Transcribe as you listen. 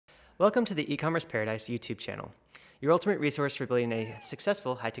Welcome to the E-commerce Paradise YouTube channel, your ultimate resource for building a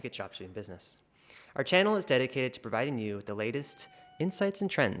successful high-ticket dropshipping business. Our channel is dedicated to providing you with the latest insights and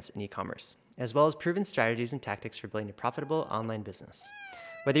trends in e-commerce, as well as proven strategies and tactics for building a profitable online business.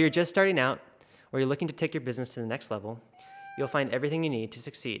 Whether you're just starting out or you're looking to take your business to the next level, you'll find everything you need to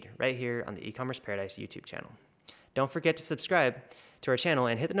succeed right here on the E-commerce Paradise YouTube channel. Don't forget to subscribe to our channel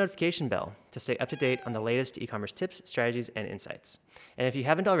and hit the notification bell to stay up to date on the latest e-commerce tips, strategies, and insights. And if you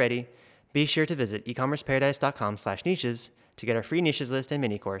haven't already, be sure to visit ecommerceparadise.com/niches to get our free niches list and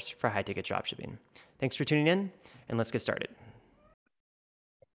mini course for high-ticket dropshipping. Thanks for tuning in, and let's get started.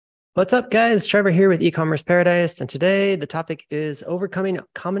 What's up, guys? Trevor here with E-commerce Paradise, and today the topic is overcoming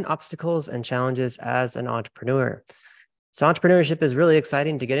common obstacles and challenges as an entrepreneur. So entrepreneurship is really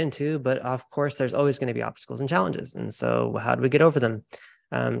exciting to get into, but of course, there's always going to be obstacles and challenges. And so how do we get over them?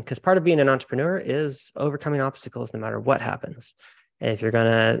 Because part of being an entrepreneur is overcoming obstacles no matter what happens. If you're going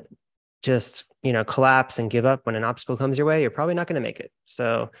to just, collapse and give up when an obstacle comes your way, you're probably not going to make it.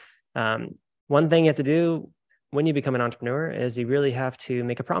 So one thing you have to do when you become an entrepreneur is you really have to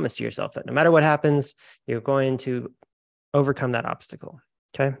make a promise to yourself that no matter what happens, you're going to overcome that obstacle.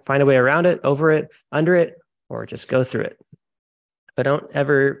 Okay. Find a way around it, over it, under it, or just go through it. But don't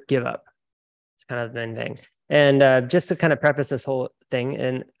ever give up. It's kind of the main thing. And just to kind of preface this whole thing,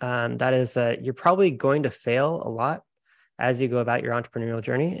 and that is that you're probably going to fail a lot as you go about your entrepreneurial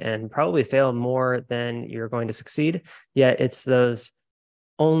journey, and probably fail more than you're going to succeed. Yet it's those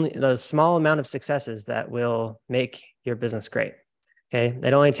small amount of successes that will make your business great. Okay.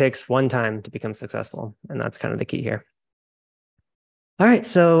 It only takes one time to become successful. And that's kind of the key here. All right.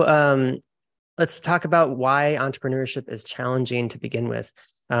 So let's talk about why entrepreneurship is challenging to begin with.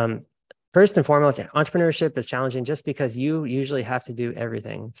 First and foremost, entrepreneurship is challenging just because you usually have to do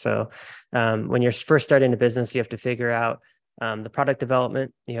everything. So when you're first starting a business, you have to figure out the product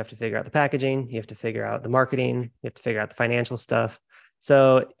development, you have to figure out the packaging, you have to figure out the marketing, you have to figure out the financial stuff.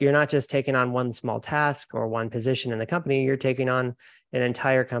 So you're not just taking on one small task or one position in the company, you're taking on an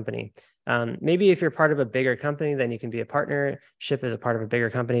entire company. Maybe if you're part of a bigger company, then you can be a partnership as a part of a bigger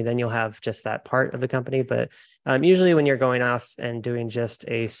company, then you'll have just that part of the company. But usually when you're going off and doing just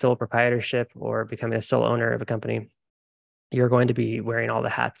a sole proprietorship or becoming a sole owner of a company, you're going to be wearing all the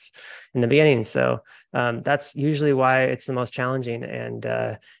hats in the beginning. So that's usually why it's the most challenging and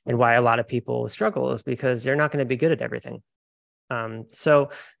why a lot of people struggle is because they're not going to be good at everything. So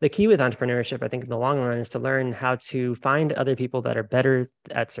the key with entrepreneurship, I think in the long run, is to learn how to find other people that are better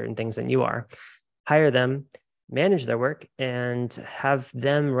at certain things than you are, hire them, manage their work, and have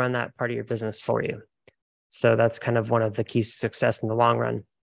them run that part of your business for you. So that's kind of one of the keys to success in the long run.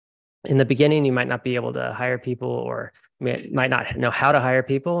 In the beginning, you might not be able to hire people, or might not know how to hire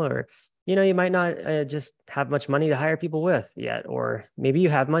people, or you might not just have much money to hire people with yet, or maybe you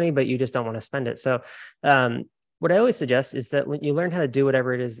have money, but you just don't want to spend it. So what I always suggest is that when you learn how to do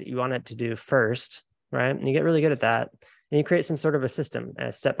whatever it is that you want it to do first, right? And you get really good at that, and you create some sort of a system,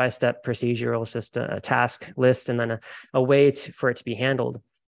 a step-by-step procedural system, a task list, and then a way for it to be handled,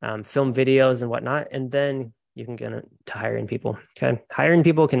 film videos and whatnot. And then you can get to hiring people. Okay. Hiring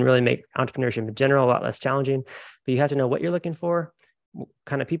people can really make entrepreneurship in general a lot less challenging, but you have to know what you're looking for, what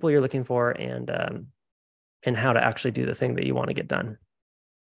kind of people you're looking for, and how to actually do the thing that you want to get done.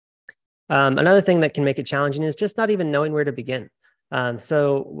 Another thing that can make it challenging is just not even knowing where to begin.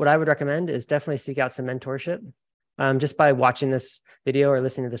 So what I would recommend is definitely seek out some mentorship. Just by watching this video or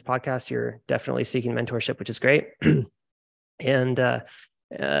listening to this podcast, you're definitely seeking mentorship, which is great. And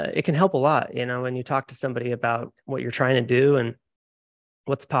it can help a lot, when you talk to somebody about what you're trying to do and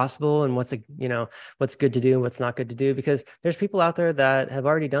what's possible and what's good to do and what's not good to do, because there's people out there that have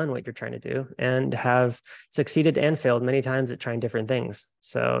already done what you're trying to do and have succeeded and failed many times at trying different things.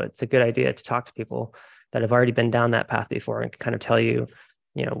 So it's a good idea to talk to people that have already been down that path before and kind of tell you,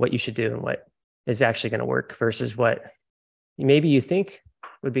 what you should do and what is actually going to work versus what maybe you think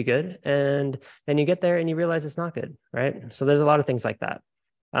would be good. And then you get there and you realize it's not good, right? So there's a lot of things like that.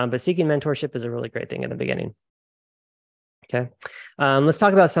 But seeking mentorship is a really great thing in the beginning. Okay. Let's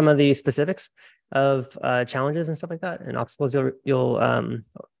talk about some of the specifics of challenges and stuff like that and obstacles you'll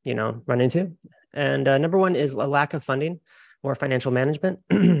run into. And number one is a lack of funding or financial management.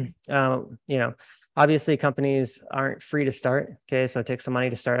 Obviously companies aren't free to start. Okay. So it takes some money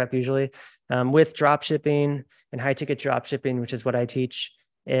to start up usually. With drop shipping and high ticket drop shipping, which is what I teach,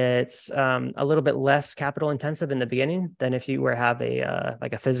 it's a little bit less capital intensive in the beginning than if you were have a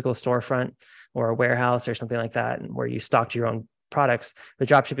physical storefront or a warehouse or something like that, where you stocked your own products. With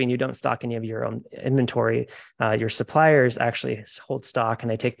dropshipping, you don't stock any of your own inventory. Your suppliers actually hold stock, and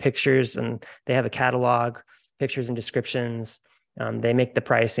they take pictures, and they have a catalog, pictures and descriptions, They make the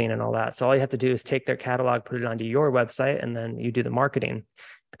pricing and all that. So all you have to do is take their catalog, put it onto your website, and then you do the marketing,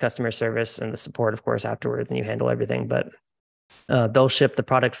 the customer service, and the support, of course, afterwards, and you handle everything. But they'll ship the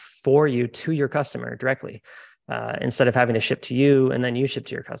product for you to your customer directly, instead of having to ship to you and then you ship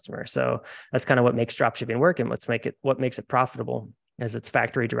to your customer. So that's kind of what makes dropshipping work, and what makes it profitable, as it's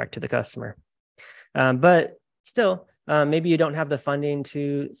factory direct to the customer. But still, maybe you don't have the funding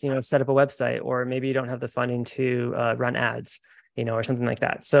to, set up a website, or maybe you don't have the funding to run ads, or something like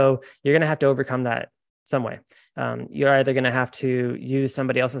that. So you're going to have to overcome that some way. You're either going to have to use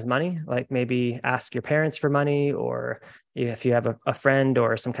somebody else's money, like maybe ask your parents for money, or if you have a friend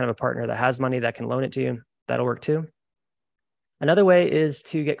or some kind of a partner that has money that can loan it to you, that'll work too. Another way is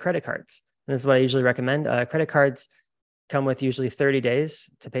to get credit cards. And this is what I usually recommend. Credit cards come with usually 30 days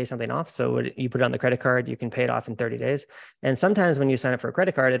to pay something off. So when you put it on the credit card, you can pay it off in 30 days. And sometimes when you sign up for a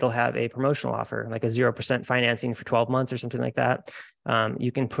credit card, it'll have a promotional offer, like a 0% financing for 12 months or something like that.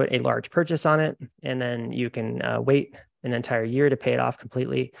 You can put a large purchase on it, and then you can wait an entire year to pay it off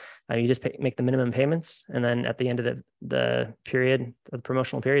completely. You just make the minimum payments, and then at the end of the period, the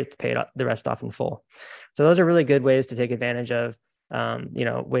promotional period, to pay the rest off in full. So those are really good ways to take advantage of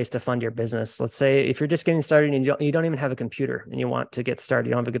ways to fund your business. Let's say if you're just getting started and you don't even have a computer and you want to get started,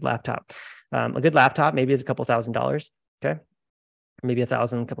 you don't have a good laptop. A good laptop maybe is a couple $1,000s. Okay. Maybe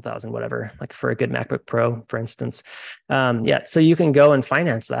 $1,000, couple thousand, whatever, like for a good MacBook Pro, for instance. So you can go and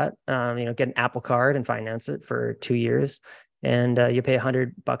finance that, get an Apple Card and finance it for 2 years, and you pay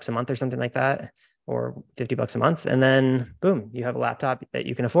 $100 a month or something like that, or $50 a month. And then boom, you have a laptop that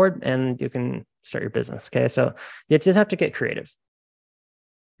you can afford and you can start your business. Okay. So you just have to get creative.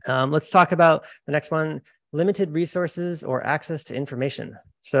 Let's talk about the next one: limited resources or access to information.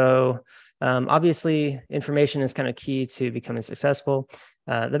 So obviously, information is kind of key to becoming successful.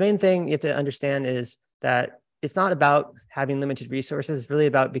 The main thing you have to understand is that it's not about having limited resources, it's really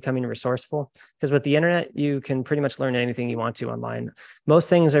about becoming resourceful. Because with the internet, you can pretty much learn anything you want to online. Most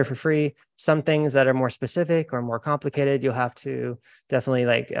things are for free. Some things that are more specific or more complicated, you'll have to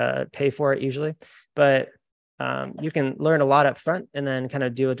definitely pay for it usually. But you can learn a lot up front and then kind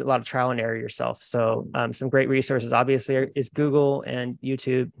of do a lot of trial and error yourself. So some great resources obviously is Google and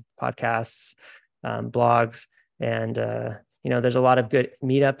YouTube, podcasts, blogs, and there's a lot of good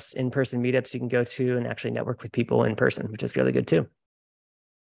meetups, in-person meetups you can go to and actually network with people in person, which is really good too.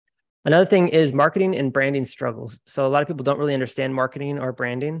 Another thing is marketing and branding struggles. So a lot of people don't really understand marketing or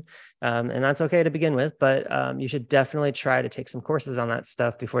branding, and that's okay to begin with, but you should definitely try to take some courses on that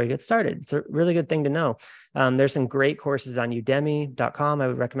stuff before you get started. It's a really good thing to know. There's some great courses on udemy.com. I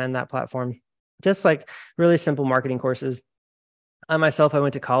would recommend that platform. Just like really simple marketing courses. I myself, I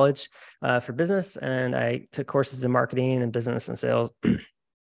went to college for business, and I took courses in marketing and business and sales,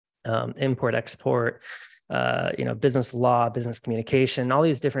 import, export, business law, business communication, all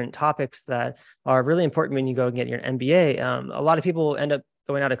these different topics that are really important when you go and get your MBA. A lot of people end up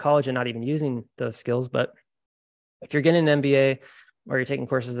going out of college and not even using those skills. But if you're getting an MBA, or you're taking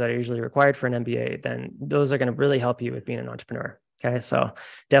courses that are usually required for an MBA, then those are going to really help you with being an entrepreneur. Okay. So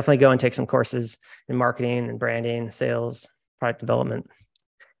definitely go and take some courses in marketing and branding, sales, product development.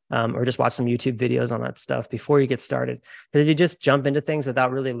 Or just watch some YouTube videos on that stuff before you get started. Because if you just jump into things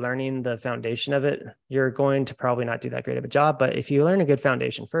without really learning the foundation of it, you're going to probably not do that great of a job. But if you learn a good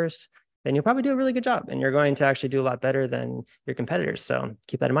foundation first, then you'll probably do a really good job, and you're going to actually do a lot better than your competitors. So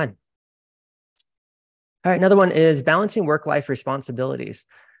keep that in mind. All right, another one is balancing work-life responsibilities.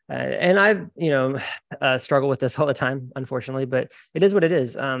 And I've, struggle with this all the time, unfortunately, but it is what it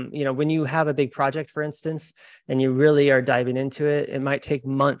is. When you have a big project, for instance, and you really are diving into it, it might take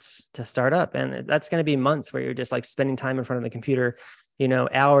months to start up. And that's going to be months where you're just like spending time in front of the computer,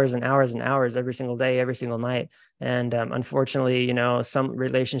 hours and hours and hours every single day, every single night. And unfortunately, some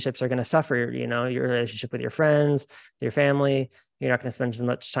relationships are going to suffer, your relationship with your friends, your family. You're not going to spend as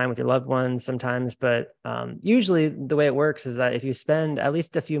much time with your loved ones sometimes, but usually the way it works is that if you spend at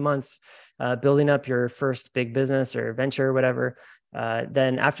least a few months building up your first big business or venture or whatever,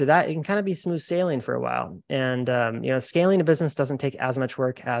 then after that, it can kind of be smooth sailing for a while. And, scaling a business doesn't take as much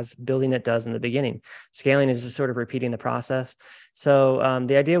work as building it does in the beginning. Scaling is just sort of repeating the process. So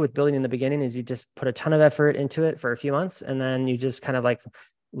the idea with building in the beginning is you just put a ton of effort into it for a few months, and then you just kind of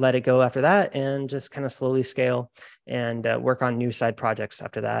let it go after that, and just kind of slowly scale and work on new side projects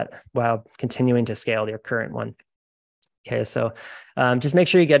after that while continuing to scale your current one. Okay, so just make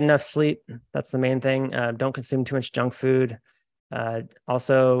sure you get enough sleep. That's the main thing. Don't consume too much junk food.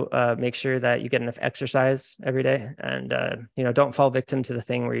 Also, make sure that you get enough exercise every day, and don't fall victim to the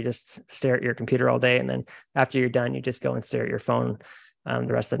thing where you just stare at your computer all day, and then after you're done, you just go and stare at your phone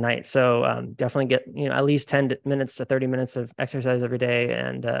the rest of the night. So definitely get, at least 10 minutes to 30 minutes of exercise every day,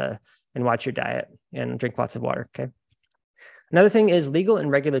 and watch your diet and drink lots of water. Okay. Another thing is legal and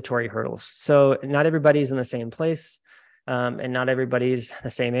regulatory hurdles. So not everybody's in the same place, and not everybody's the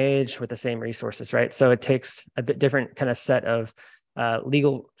same age with the same resources, right? So it takes a bit different kind of set of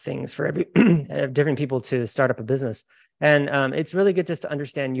legal things for every different people to start up a business. And it's really good just to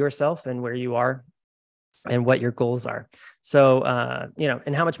understand yourself and where you are and what your goals are. So,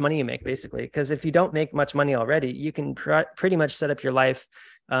 and how much money you make, basically. Because if you don't make much money already, you can pretty much set up your life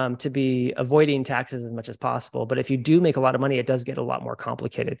to be avoiding taxes as much as possible. But if you do make a lot of money, it does get a lot more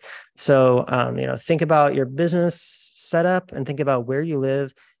complicated. So, think about your business setup and think about where you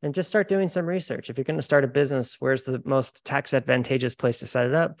live, and just start doing some research. If you're going to start a business, where's the most tax advantageous place to set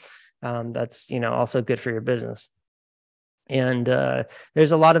it up? That's, also good for your business. And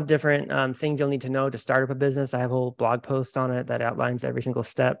there's a lot of different things you'll need to know to start up a business. I have a whole blog post on it that outlines every single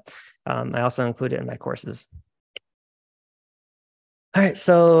step. I also include it in my courses. All right,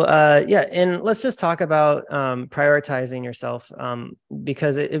 so and let's just talk about prioritizing yourself,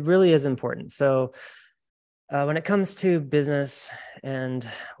 because it really is important. So when it comes to business and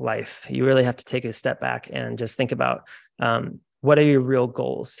life, you really have to take a step back and just think about what are your real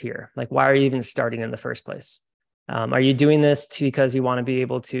goals here? Like, why are you even starting in the first place? Are you doing this because you want to be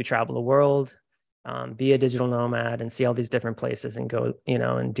able to travel the world, be a digital nomad and see all these different places and go,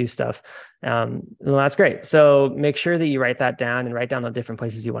 and do stuff? Well, that's great. So make sure that you write that down and write down the different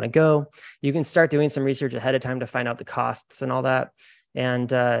places you want to go. You can start doing some research ahead of time to find out the costs and all that. And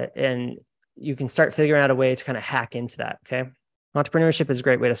you can start figuring out a way to kind of hack into that. Okay. Entrepreneurship is a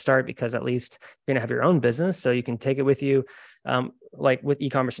great way to start, because at least you're going to have your own business. So you can take it with you. Like with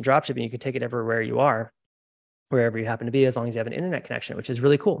e-commerce and dropshipping, you can take it everywhere you are, wherever you happen to be, as long as you have an internet connection, which is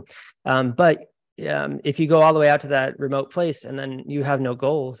really cool. But if you go all the way out to that remote place and then you have no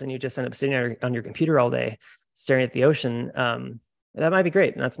goals and you just end up sitting on your computer all day staring at the ocean, that might be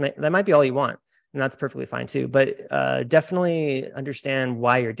great. And that might be all you want. And that's perfectly fine too. But definitely understand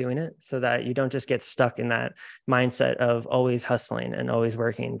why you're doing it, so that you don't just get stuck in that mindset of always hustling and always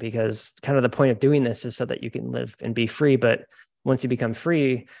working, because kind of the point of doing this is so that you can live and be free. But once you become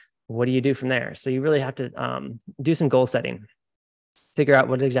free, what do you do from there? So you really have to do some goal setting, figure out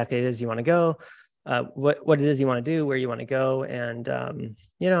what exactly it is you want to go, what it is you want to do, where you want to go, and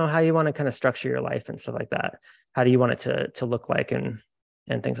how you want to kind of structure your life and stuff like that. How do you want it to look like, and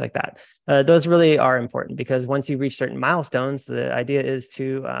things like that. Those really are important, because once you reach certain milestones, the idea is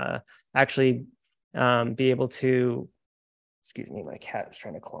to actually be able to, excuse me, my cat is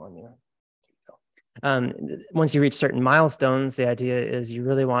trying to claw on me. Once you reach certain milestones, the idea is you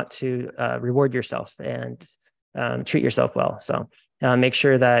really want to reward yourself and treat yourself well. So make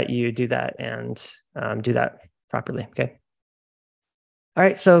sure that you do that, and do that properly. Okay. All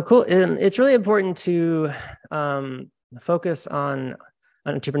right. So cool. And it's really important to focus on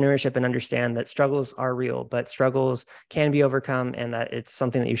entrepreneurship and understand that struggles are real, but struggles can be overcome, and that it's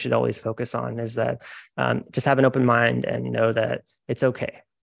something that you should always focus on. Is that just have an open mind and know that it's okay.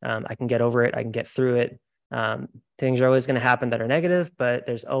 I can get over it. I can get through it. Things are always going to happen that are negative, but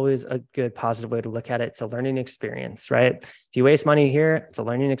there's always a good positive way to look at it. It's a learning experience, right? If you waste money here, it's a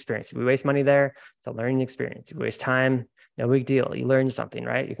learning experience. If you waste money there, it's a learning experience. If you waste time, no big deal. You learn something,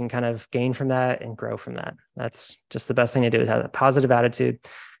 right? You can kind of gain from that and grow from that. That's just the best thing to do, is have a positive attitude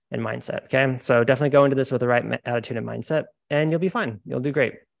and mindset. Okay. So definitely go into this with the right attitude and mindset, and you'll be fine. You'll do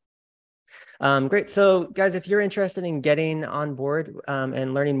great. Great. So guys, if you're interested in getting on board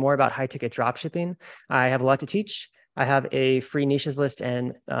and learning more about high ticket dropshipping, I have a lot to teach. I have a free niches list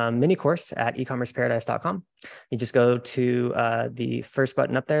and mini course at ecommerceparadise.com. You just go to the first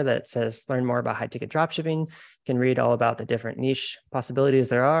button up there that says learn more about high ticket dropshipping. You can read all about the different niche possibilities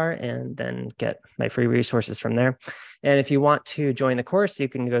there are, and then get my free resources from there. And if you want to join the course, you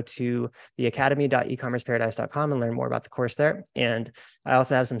can go to theacademy.ecommerceparadise.com and learn more about the course there. And I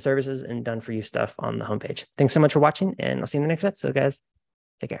also have some services and done for you stuff on the homepage. Thanks so much for watching, and I'll see you in the next episode, guys.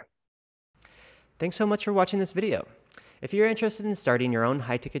 Take care. Thanks so much for watching this video. If you're interested in starting your own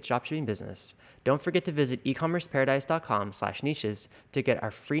high-ticket dropshipping business, don't forget to visit ecommerceparadise.com/niches to get our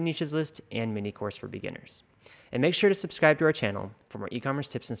free niches list and mini course for beginners. And make sure to subscribe to our channel for more e-commerce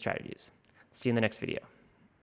tips and strategies. See you in the next video.